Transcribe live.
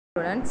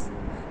Students,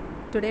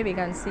 today we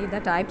can see the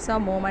types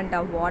of movement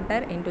of water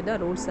into the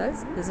root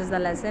cells. This is the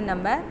lesson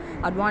number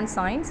Advanced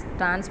Science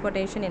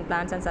Transportation in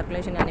Plants and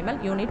Circulation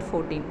Animal Unit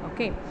 14.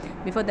 Okay,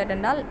 before that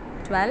and all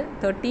 12,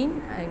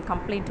 13 and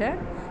completed.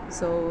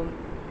 So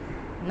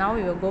now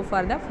we will go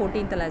for the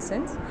 14th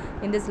lessons.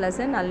 In this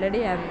lesson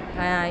already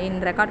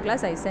in record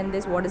class I sent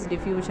this what is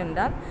diffusion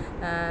that.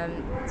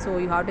 So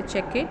you have to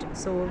check it.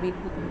 So we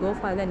go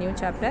for the new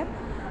chapter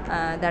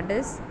that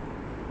is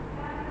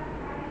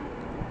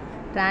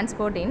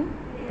transport in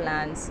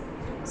plants.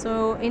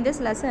 So in this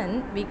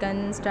lesson we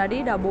can study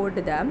about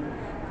the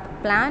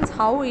plants,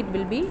 how it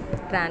will be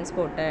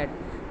transported.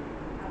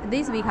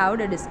 This we have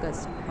to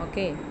discuss.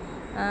 Okay,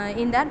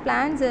 in that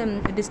plants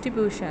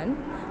distribution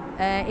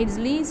it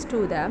leads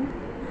to the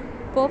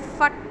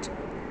perfect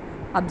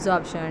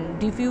absorption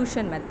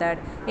diffusion method.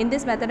 In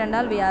this method and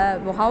all we are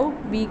how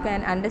we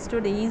can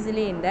understood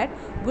easily in that.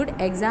 Good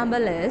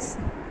example is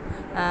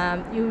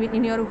you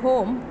in your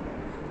home.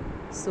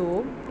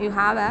 So you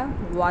have a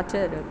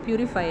water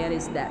purifier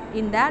is there.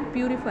 In that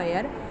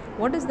purifier,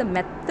 what is the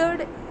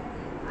method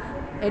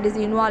it is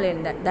involved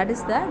in that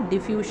is the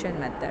diffusion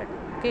method.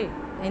 Okay,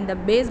 in the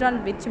based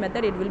on which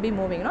method it will be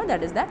moving,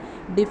 that is the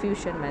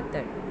diffusion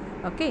method.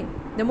 Okay,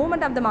 the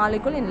movement of the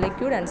molecule in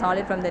liquid and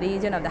solid from the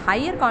region of the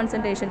higher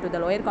concentration to the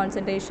lower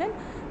concentration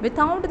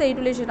without the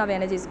utilization of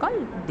energy is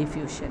called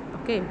diffusion.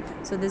 Okay,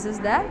 so this is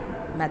the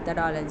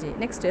methodology.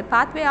 Next,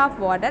 pathway of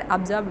water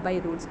absorbed by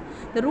roots.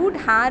 The root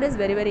hair is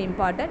very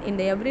important. In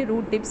the every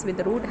root tips with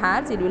the root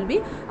hairs, it will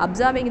be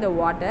absorbing the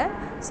water.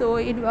 So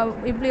it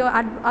if you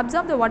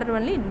absorb the water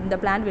only, the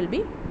plant will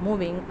be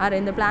moving or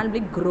in the plant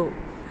will grow.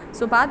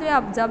 So pathway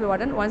absorb the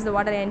water. Once the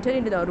water enter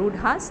into the root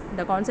hairs,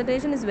 the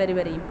concentration is very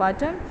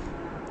important.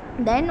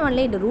 Then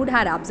only the root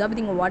hair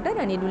absorbing water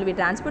and it will be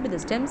transferred to the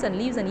stems and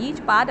leaves and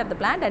each part of the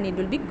plant and it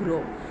will be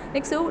grow.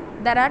 Next, so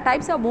there are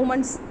types of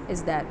movements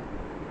is there.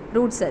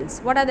 Root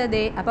cells. What are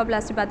they?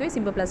 Apoplastic pathway,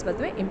 sympoplastic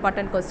pathway.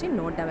 Important question,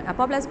 note down.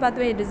 Apoplastic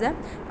pathway, it is a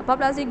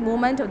apoplastic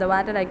movement of the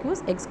water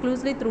aqueous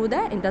exclusively through the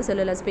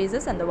intercellular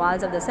spaces and the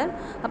walls of the cell.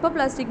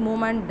 Apoplastic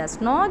movement does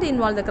not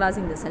involve the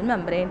crossing the cell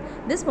membrane.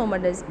 This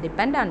movement is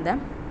dependent on the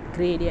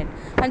gradient.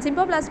 And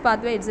sympoplastic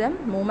pathway is a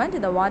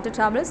movement the water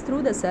travels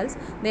through the cells.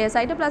 The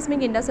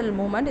cytoplasmic intercellular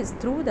movement is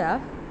through the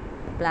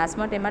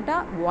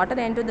plasmatemata. Water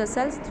enter the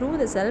cells through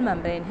the cell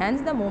membrane.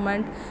 Hence the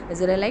movement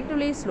is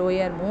relatively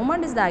slower.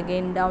 Movement is the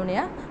again down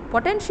a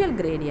potential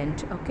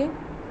gradient. Okay.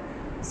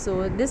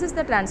 So this is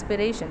the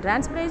transpiration.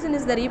 Transpiration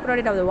is the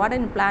reproduct of the water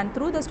in plant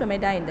through the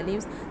stomata in the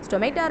leaves.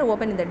 Stomata are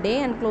open in the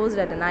day and closed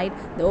at night.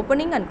 The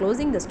opening and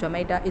closing the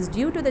stomata is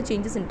due to the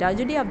changes in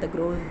turgidity of the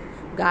growth.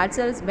 Guard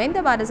cells, when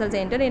the water cells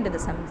enter into the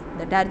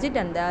turgid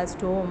and the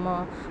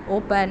stoma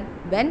open,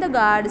 when the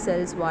guard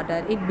cells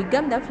water, it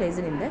become the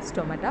flagellum in the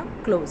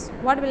stomata closed.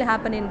 What will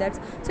happen in that?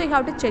 So you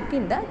have to check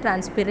in the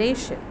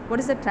transpiration. What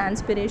is the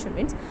transpiration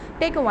means?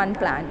 Take a one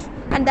plant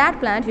and that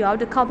plant you have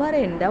to cover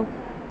in the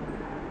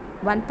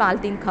one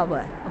polythene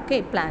cover.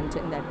 Okay, plant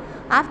in that.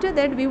 After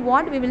that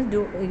what we will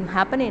do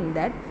happen in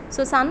that,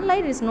 so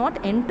sunlight is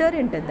not enter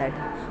into that.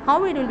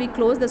 How it will be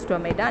close the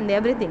stomata and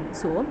everything.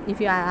 So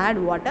if you add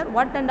water,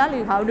 what and all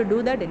you have to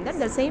do that in that,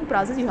 the same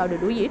process you have to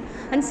do it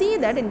and see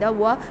that in the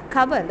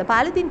cover, the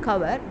polythene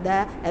cover,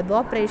 the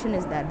evaporation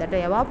is there. That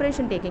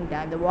evaporation taking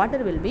time, the water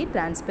will be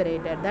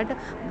transpirated.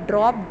 That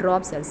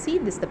drop cells. See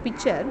this the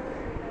picture.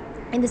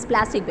 In this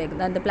plastic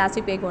bag, the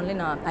plastic bag only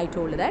I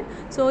told that.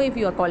 So if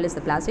you are called as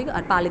the plastic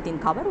or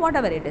polythene cover,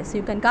 whatever it is,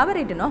 you can cover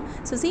it,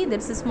 So see,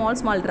 there's a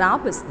small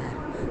drop is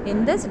there.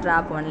 In this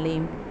drop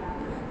only,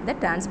 the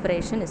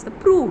transpiration is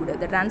proved.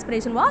 The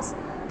transpiration was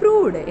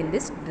proved in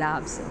this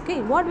drops.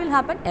 Okay, what will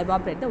happen?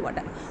 Evaporate the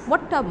water.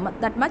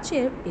 That much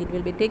it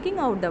will be taking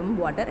out the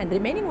water and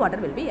remaining water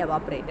will be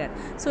evaporated.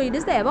 So it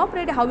is the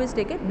evaporated how is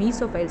taken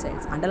mesophile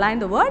cells. Underline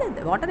the word,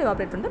 the water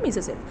evaporate from the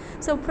mesophile.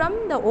 So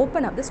from the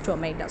open of the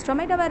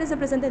stomata where is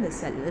present in the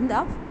cell? In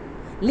the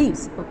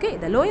leaves. Okay,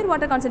 the lower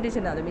water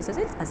concentration of the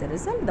mesocytes. As a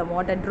result, the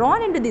water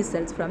drawn into these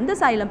cells from the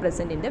xylem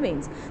present in the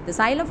veins. The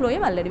xylem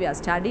phloem already we have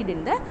studied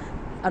in the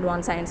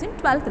Advanced Science in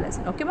 12th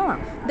lesson. Okay, mama.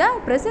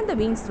 The present the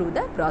veins through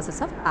the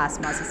process of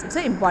osmosis.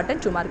 So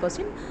important 2 mark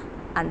question.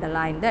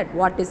 Underline that.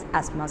 What is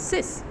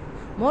osmosis?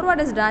 More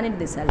water is drawn into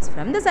the cells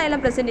from the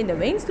xylem present in the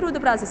veins through the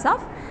process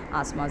of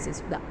osmosis.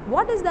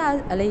 What is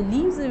the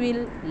leaves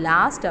will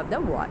last of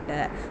the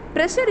water.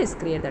 Pressure is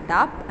created at the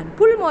top and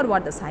pull more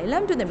water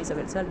xylem to the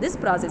mesophile cell. This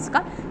process is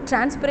called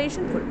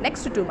transpiration pull.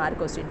 Next 2 mark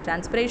question.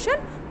 Transpiration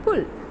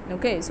pull.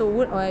 Okay, so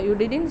you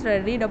didn't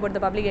read about the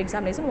public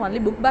examination, only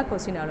book back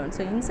question alone.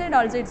 So inside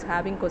also it's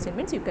having question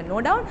means you can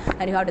note down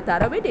and you have to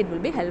thorough it will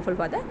be helpful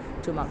for the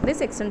 2 mark.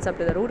 This extends up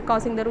to the root,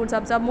 causing the roots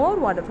absorb more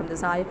water from the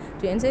soil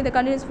to ensure the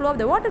continuous flow of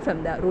the water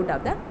from the root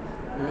of the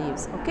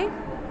leaves. Okay.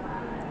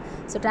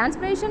 So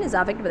transpiration is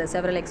affected by the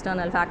several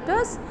external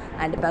factors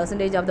and the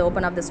percentage of the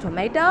open of the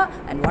stomata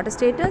and water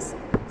status.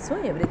 So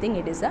everything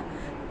it is a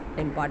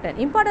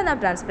Importance of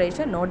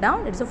transpiration, note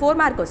down, it is a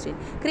 4-mark question.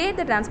 Create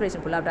the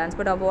transpiration pool of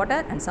transport of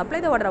water and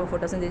supply the water of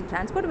photosynthesis.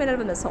 Transport mineral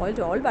from the soil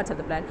to all parts of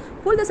the plant.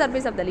 Cool the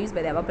surface of the leaves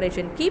by the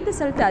evaporation. Keep the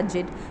cell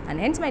turgid and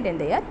hence maintain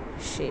their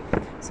shape.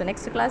 So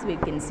next class we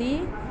can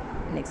see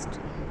next.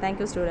 Thank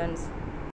you students.